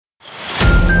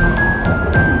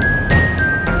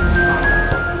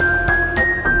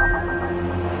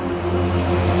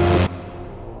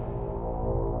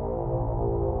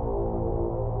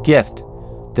Gift.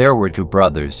 There were two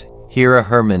brothers, Hira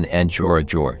Herman and Jorah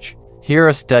George.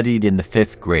 Hira studied in the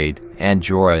 5th grade and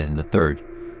Jorah in the 3rd.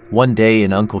 One day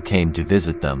an uncle came to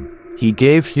visit them. He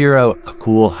gave Hira a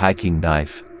cool hiking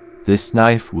knife. This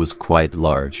knife was quite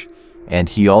large, and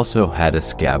he also had a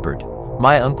scabbard.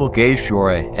 My uncle gave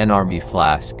Jorah an army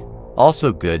flask.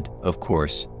 Also good, of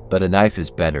course, but a knife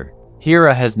is better.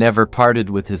 Hira has never parted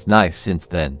with his knife since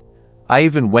then. I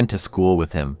even went to school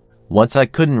with him. Once I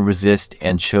couldn't resist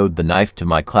and showed the knife to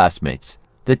my classmates.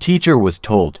 The teacher was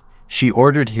told. She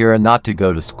ordered Hira not to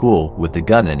go to school with the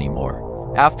gun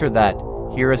anymore. After that,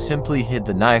 Hira simply hid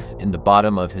the knife in the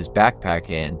bottom of his backpack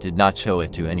and did not show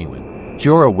it to anyone.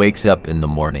 Jorah wakes up in the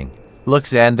morning,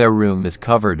 looks and their room is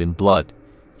covered in blood.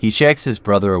 He shakes his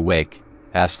brother awake,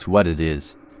 asks what it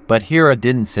is, but Hira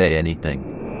didn't say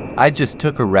anything. I just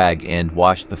took a rag and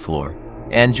washed the floor,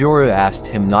 and Jorah asked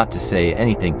him not to say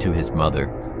anything to his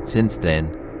mother. Since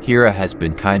then, Hira has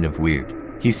been kind of weird.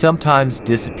 He sometimes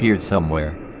disappeared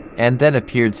somewhere, and then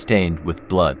appeared stained with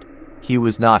blood. He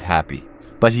was not happy,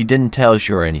 but he didn't tell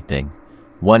Jorah anything.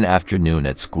 One afternoon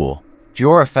at school,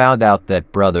 Jorah found out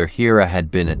that brother Hira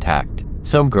had been attacked.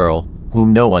 Some girl,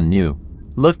 whom no one knew,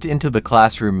 looked into the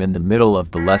classroom in the middle of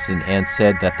the lesson and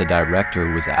said that the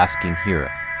director was asking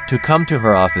Hira to come to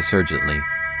her office urgently.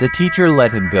 The teacher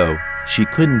let him go. She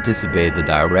couldn't disobey the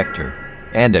director.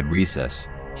 And at recess,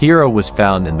 Hira was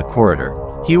found in the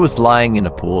corridor. He was lying in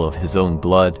a pool of his own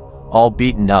blood, all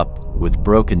beaten up, with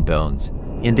broken bones.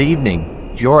 In the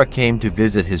evening, Jorah came to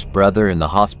visit his brother in the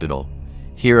hospital.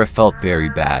 Hira felt very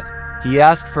bad. He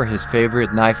asked for his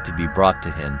favorite knife to be brought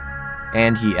to him,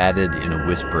 and he added in a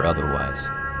whisper otherwise,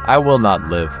 "I will not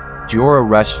live." Jorah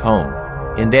rushed home.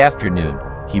 In the afternoon,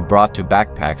 he brought two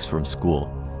backpacks from school,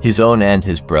 his own and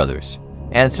his brother's.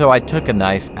 And so I took a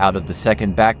knife out of the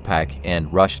second backpack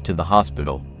and rushed to the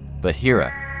hospital. But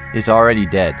Hira is already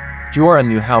dead. Jorah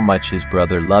knew how much his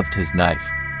brother loved his knife.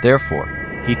 Therefore,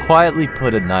 he quietly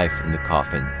put a knife in the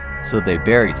coffin, so they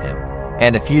buried him.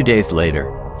 And a few days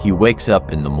later, he wakes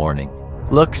up in the morning,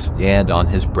 looks, and on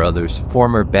his brother's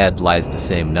former bed lies the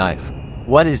same knife.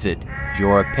 What is it?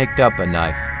 Jorah picked up a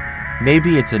knife.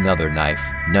 Maybe it's another knife.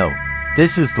 No,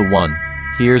 this is the one.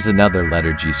 Here's another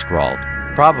letter G scrawled.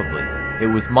 Probably, it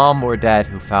was mom or dad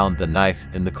who found the knife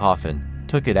in the coffin,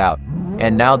 took it out,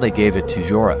 and now they gave it to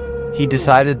Jorah. He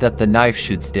decided that the knife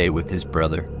should stay with his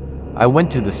brother. I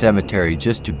went to the cemetery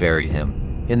just to bury him.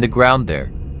 In the ground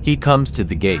there, he comes to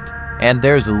the gate, and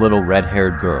there's a little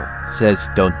red-haired girl, says,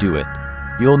 "Don't do it.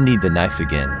 You'll need the knife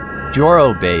again."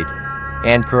 Jorah obeyed,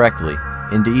 and correctly.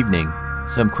 In the evening,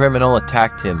 some criminal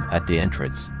attacked him at the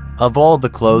entrance. Of all the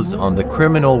clothes on the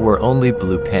criminal were only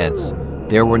blue pants.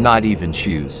 There were not even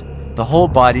shoes. The whole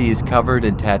body is covered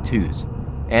in tattoos,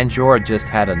 and Jorah just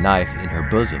had a knife in her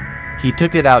bosom. He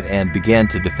took it out and began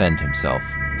to defend himself.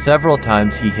 Several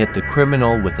times he hit the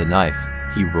criminal with a knife.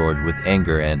 He roared with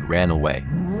anger and ran away.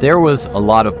 There was a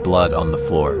lot of blood on the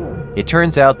floor. It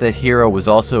turns out that Hira was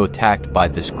also attacked by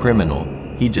this criminal.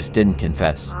 He just didn't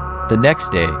confess. The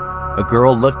next day, a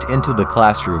girl looked into the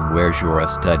classroom where Jorah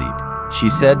studied. She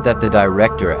said that the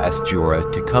director asked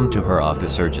Jorah to come to her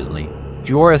office urgently.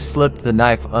 Jorah slipped the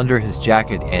knife under his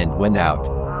jacket and went out.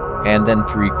 And then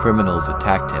 3 criminals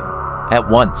attacked him. At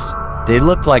once, they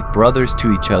looked like brothers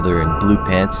to each other in blue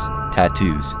pants,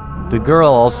 tattoos. The girl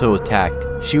also attacked.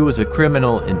 She was a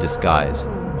criminal in disguise,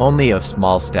 only of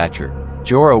small stature.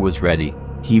 Jorah was ready.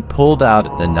 He pulled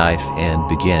out the knife and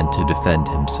began to defend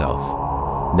himself.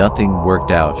 Nothing worked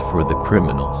out for the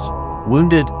criminals.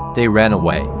 Wounded, they ran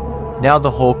away. Now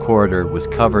the whole corridor was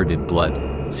covered in blood.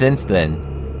 Since then,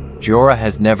 Jorah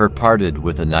has never parted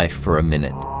with a knife for a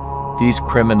minute. These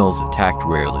criminals attacked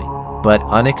rarely, but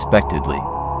unexpectedly.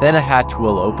 Then a hatch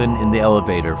will open in the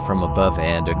elevator from above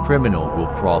and a criminal will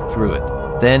crawl through it.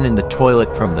 Then in the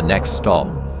toilet from the next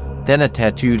stall. Then a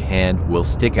tattooed hand will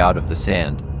stick out of the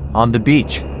sand. On the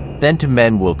beach. Then 2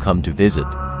 men will come to visit,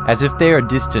 as if they are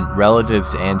distant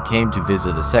relatives and came to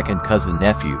visit a second cousin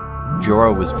nephew.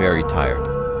 Jorah was very tired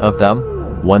of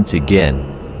them. Once again,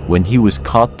 when he was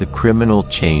caught, the criminal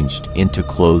changed into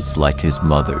clothes like his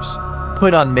mother's,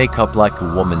 put on makeup like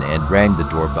a woman and rang the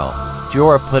doorbell.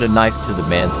 Jorah put a knife to the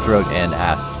man's throat and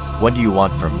asked, "What do you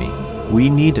want from me?" "We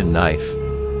need a knife."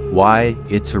 "Why,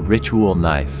 it's a ritual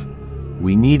knife.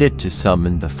 We need it to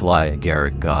summon the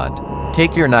fly-agaric god.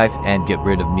 Take your knife and get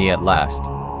rid of me at last."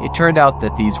 It turned out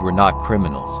that these were not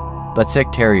criminals, but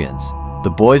sectarians. The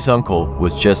boy's uncle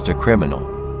was just a criminal.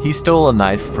 He stole a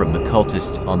knife from the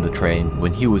cultists on the train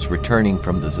when he was returning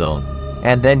from the zone,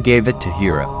 and then gave it to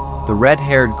Hira. The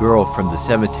red-haired girl from the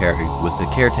cemetery was the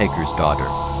caretaker's daughter.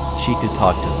 She could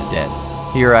talk to the dead.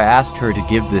 Hira asked her to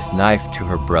give this knife to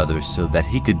her brother so that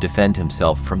he could defend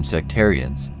himself from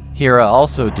sectarians. Hira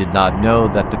also did not know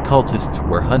that the cultists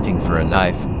were hunting for a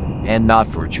knife, and not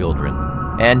for children.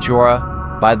 And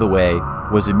Jorah, by the way,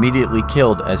 was immediately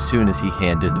killed as soon as he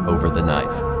handed over the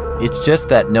knife. It's just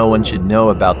that no one should know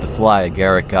about the fly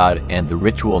agaric god and the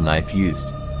ritual knife used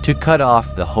to cut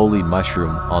off the holy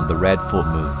mushroom on the red full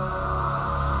moon.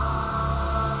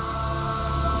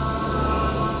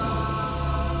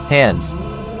 Hands.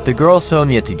 The girl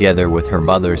Sonia, together with her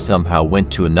mother, somehow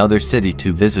went to another city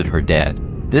to visit her dad.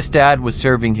 This dad was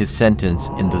serving his sentence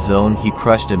in the zone. He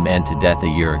crushed a man to death a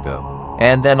year ago,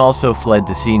 and then also fled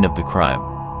the scene of the crime.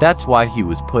 That's why he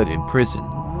was put in prison.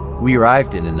 We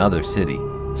arrived in another city,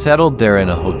 settled there in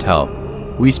a hotel.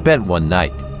 We spent one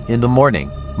night. In the morning,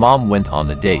 Mom went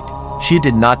on a date. She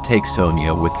did not take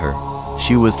Sonia with her.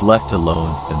 She was left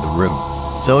alone in the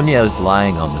room. Sonia is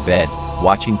lying on the bed,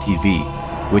 watching TV,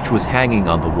 which was hanging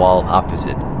on the wall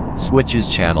opposite,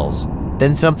 switches channels.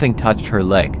 Then something touched her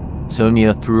leg.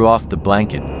 Sonia threw off the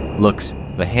blanket, looks,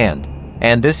 a hand.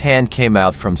 And this hand came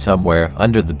out from somewhere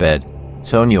under the bed.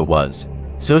 Sonia was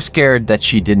so scared that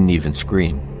she didn't even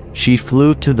scream. She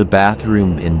flew to the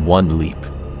bathroom in one leap,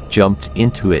 jumped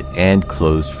into it and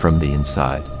closed from the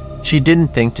inside. She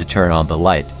didn't think to turn on the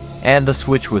light, and the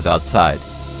switch was outside.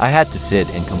 I had to sit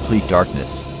in complete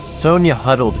darkness. Sonia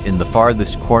huddled in the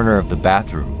farthest corner of the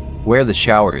bathroom, where the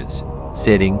shower is,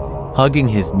 sitting, hugging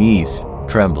his knees,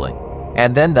 trembling.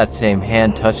 And then that same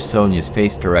hand touched Sonia's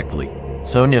face directly.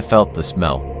 Sonia felt the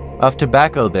smell of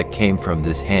tobacco that came from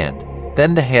this hand.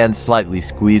 Then the hand slightly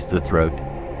squeezed the throat,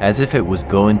 as if it was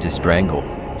going to strangle.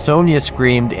 Sonia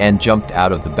screamed and jumped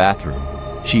out of the bathroom.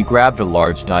 She grabbed a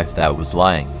large knife that was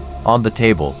lying on the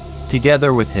table.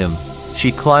 Together with him,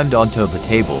 she climbed onto the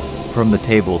table, from the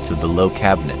table to the low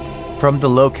cabinet. From the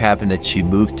low cabinet she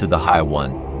moved to the high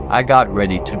one. I got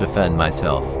ready to defend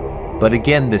myself. But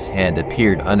again this hand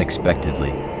appeared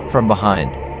unexpectedly. From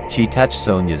behind, she touched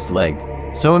Sonia's leg.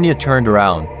 Sonia turned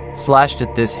around, slashed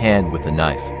at this hand with a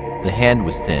knife. The hand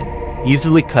was thin,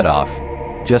 easily cut off.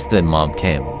 Just then Mom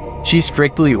came. She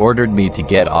strictly ordered me to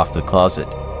get off the closet.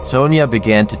 Sonia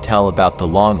began to tell about the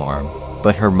long arm,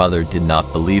 but her mother did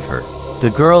not believe her. The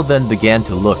girl then began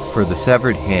to look for the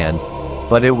severed hand,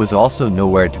 but it was also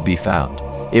nowhere to be found.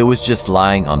 It was just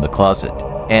lying on the closet,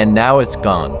 and now it's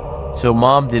gone. So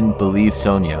Mom didn't believe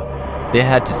Sonia. They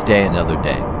had to stay another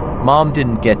day. Mom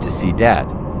didn't get to see Dad.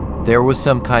 There was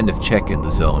some kind of check in the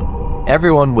zone.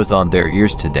 Everyone was on their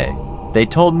ears today. They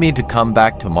told me to come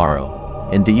back tomorrow.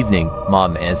 In the evening,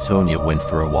 Mom and Sonia went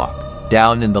for a walk.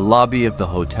 Down in the lobby of the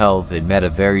hotel, they met a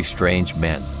very strange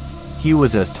man. He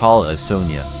was as tall as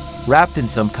Sonia, wrapped in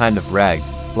some kind of rag,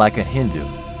 like a Hindu.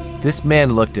 This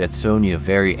man looked at Sonia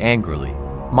very angrily.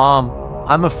 "Mom,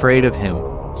 I'm afraid of him."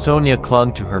 Sonia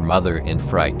clung to her mother in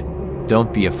fright.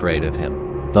 "Don't be afraid of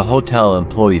him," the hotel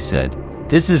employee said.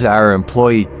 "This is our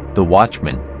employee, the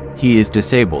watchman. He is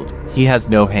disabled. He has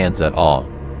no hands at all.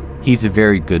 He's a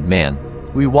very good man."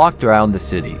 We walked around the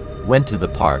city, went to the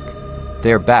park.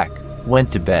 They're back,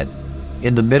 went to bed.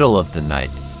 In the middle of the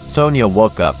night, Sonia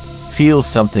woke up, feels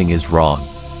something is wrong.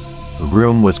 The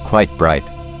room was quite bright,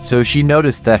 so she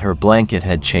noticed that her blanket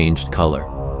had changed color.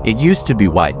 It used to be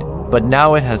white, but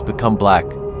now it has become black.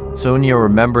 Sonia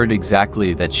remembered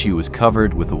exactly that she was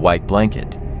covered with a white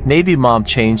blanket. Maybe Mom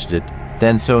changed it.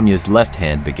 Then Sonia's left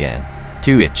hand began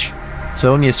to itch.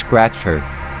 Sonia scratched her,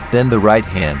 then the right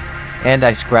hand, and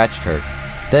I scratched her.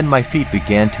 Then my feet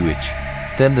began to itch,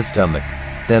 then the stomach,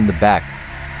 then the back,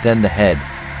 then the head.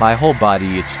 My whole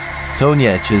body itched.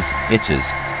 Sonia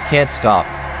itches, can't stop.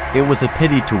 It was a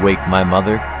pity to wake my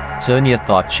mother. Sonia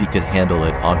thought she could handle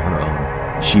it on her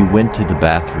own. She went to the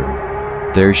bathroom.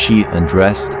 There she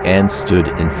undressed and stood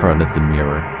in front of the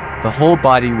mirror. The whole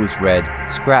body was red,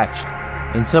 scratched.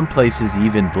 In some places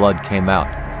even blood came out.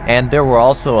 And there were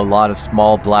also a lot of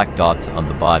small black dots on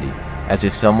the body, as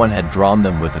if someone had drawn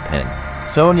them with a pen.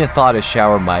 Sonia thought a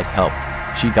shower might help.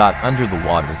 She got under the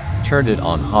water, turned it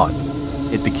on hot.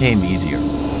 It became easier.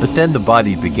 But then the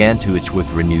body began to itch with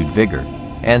renewed vigor,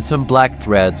 and some black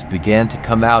threads began to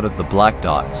come out of the black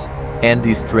dots, and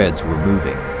these threads were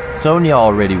moving. Sonia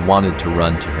already wanted to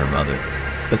run to her mother,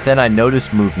 but then I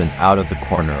noticed movement out of the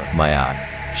corner of my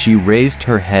eye. She raised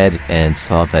her head and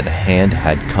saw that a hand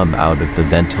had come out of the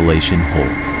ventilation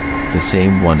hole. The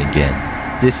same one again.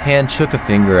 This hand shook a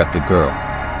finger at the girl.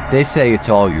 "They say it's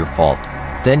all your fault."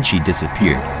 Then she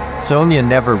disappeared. Sonia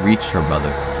never reached her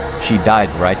mother. She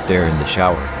died right there in the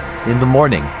shower. In the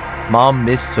morning, Mom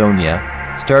missed Sonia,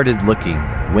 started looking,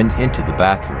 went into the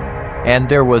bathroom, and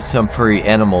there was some furry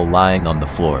animal lying on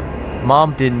the floor.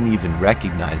 Mom didn't even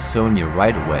recognize Sonia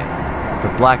right away.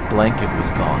 The black blanket was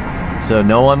gone, so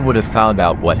no one would have found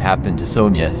out what happened to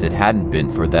Sonia if it hadn't been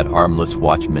for that armless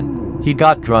watchman. He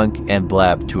got drunk and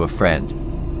blabbed to a friend.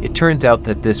 It turns out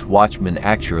that this watchman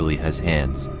actually has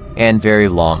hands, and very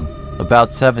long,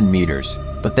 about 7 meters,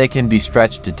 but they can be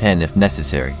stretched to 10 if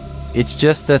necessary. It's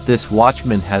just that this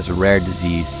watchman has a rare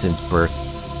disease since birth,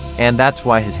 and that's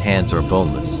why his hands are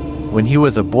boneless. When he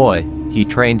was a boy, he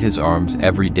trained his arms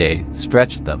every day,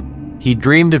 stretched them. He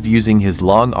dreamed of using his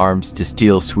long arms to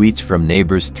steal sweets from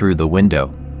neighbors through the window.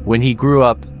 When he grew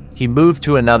up, he moved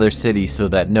to another city so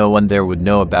that no one there would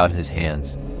know about his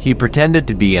hands. He pretended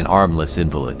to be an armless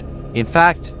invalid. In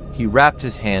fact, he wrapped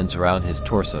his hands around his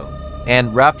torso,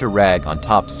 and wrapped a rag on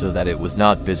top so that it was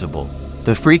not visible.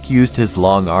 The freak used his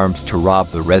long arms to rob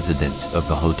the residents of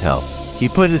the hotel. He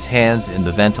put his hands in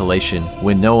the ventilation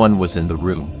when no one was in the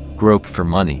room, groped for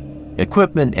money,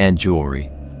 equipment and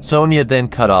jewelry. Sonia then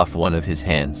cut off one of his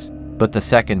hands, but the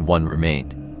second one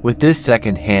remained. With this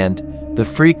second hand, the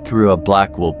freak threw a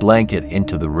black wool blanket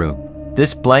into the room.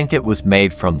 This blanket was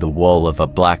made from the wool of a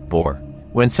black boar.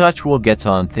 When such wool gets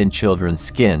on thin children's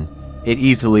skin, it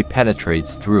easily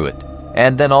penetrates through it,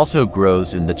 and then also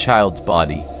grows in the child's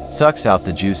body, sucks out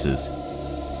the juices.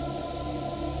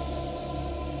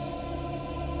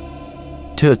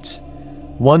 Toots.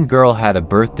 One girl had a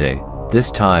birthday. This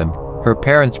time, her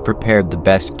parents prepared the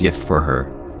best gift for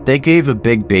her. They gave a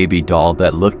big baby doll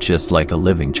that looked just like a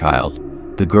living child.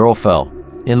 The girl fell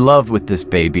in love with this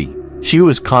baby. She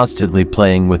was constantly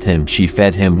playing with him. She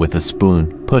fed him with a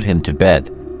spoon, put him to bed,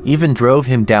 even drove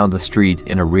him down the street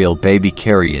in a real baby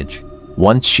carriage.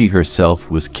 Once she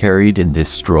herself was carried in this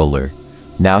stroller.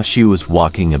 Now she was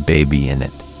walking a baby in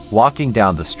it. Walking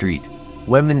down the street,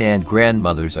 women and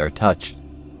grandmothers are touched.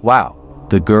 Wow,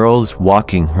 the girl's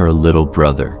walking her little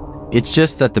brother. It's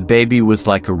just that the baby was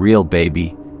like a real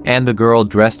baby, and the girl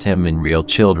dressed him in real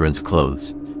children's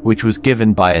clothes, which was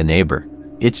given by a neighbor.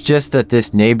 It's just that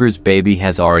this neighbor's baby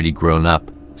has already grown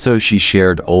up, so she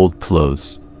shared old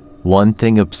clothes. One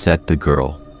thing upset the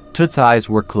girl. Toot's eyes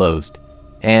were closed,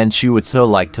 and she would so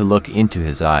like to look into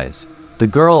his eyes. The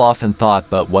girl often thought,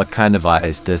 but what kind of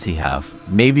eyes does he have?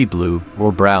 Maybe blue,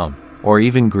 or brown, or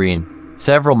even green.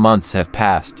 Several months have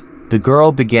passed. The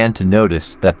girl began to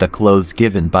notice that the clothes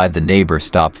given by the neighbor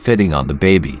stopped fitting on the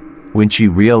baby. When she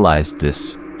realized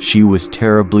this, she was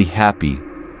terribly happy,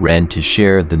 ran to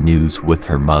share the news with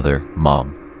her mother.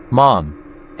 Mom,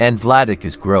 and Vladik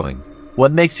is growing.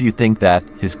 What makes you think that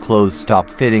his clothes stopped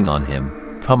fitting on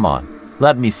him? Come on,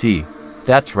 let me see.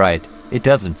 That's right, it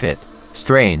doesn't fit.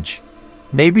 Strange.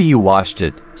 Maybe you washed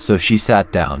it. So she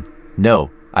sat down.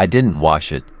 No, I didn't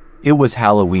wash it. It was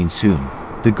Halloween soon.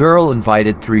 The girl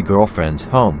invited 3 girlfriends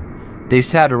home. They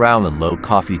sat around a low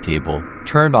coffee table,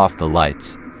 turned off the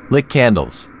lights, lit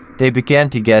candles. They began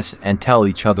to guess and tell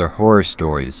each other horror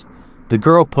stories. The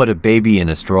girl put a baby in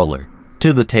a stroller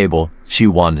to the table she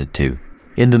wanted to.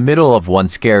 In the middle of one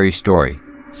scary story,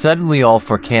 suddenly all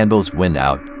 4 candles went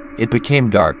out. It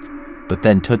became dark, but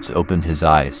then Toots opened his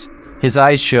eyes. His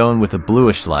eyes shone with a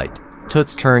bluish light.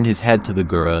 Toots turned his head to the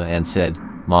girl and said,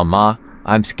 "Mama,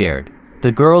 I'm scared."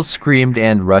 The girls screamed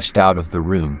and rushed out of the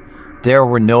room. There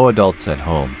were no adults at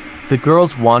home. The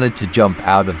girls wanted to jump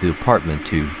out of the apartment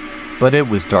too, but it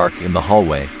was dark in the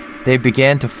hallway. They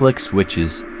began to flick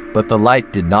switches, but the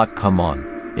light did not come on.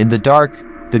 In the dark,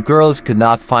 the girls could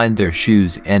not find their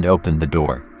shoes and opened the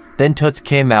door. Then Toots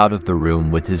came out of the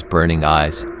room with his burning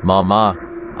eyes. "Mama,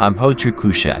 I'm Hochu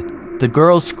Kushat." The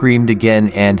girls screamed again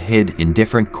and hid in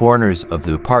different corners of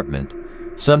the apartment.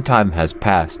 Some time has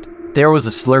passed. There was a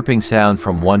slurping sound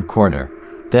from one corner,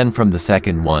 then from the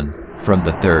second one, from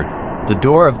the third. The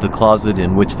door of the closet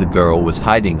in which the girl was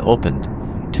hiding opened.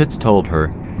 Toots told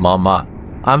her, "Mama,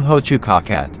 I'm Hochu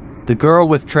Kakat." The girl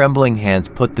with trembling hands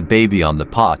put the baby on the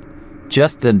pot.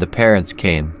 Just then the parents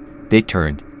came. They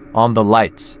turned on the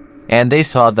lights, and they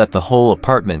saw that the whole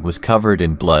apartment was covered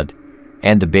in blood,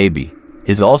 and the baby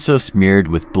is also smeared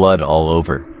with blood all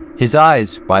over. His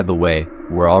eyes, by the way,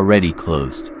 were already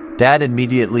closed. Dad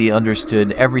immediately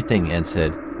understood everything and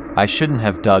said, "I shouldn't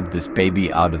have dug this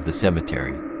baby out of the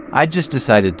cemetery. I just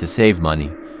decided to save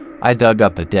money. I dug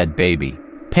up a dead baby,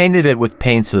 painted it with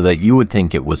paint so that you would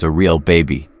think it was a real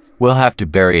baby. We'll have to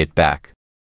bury it back."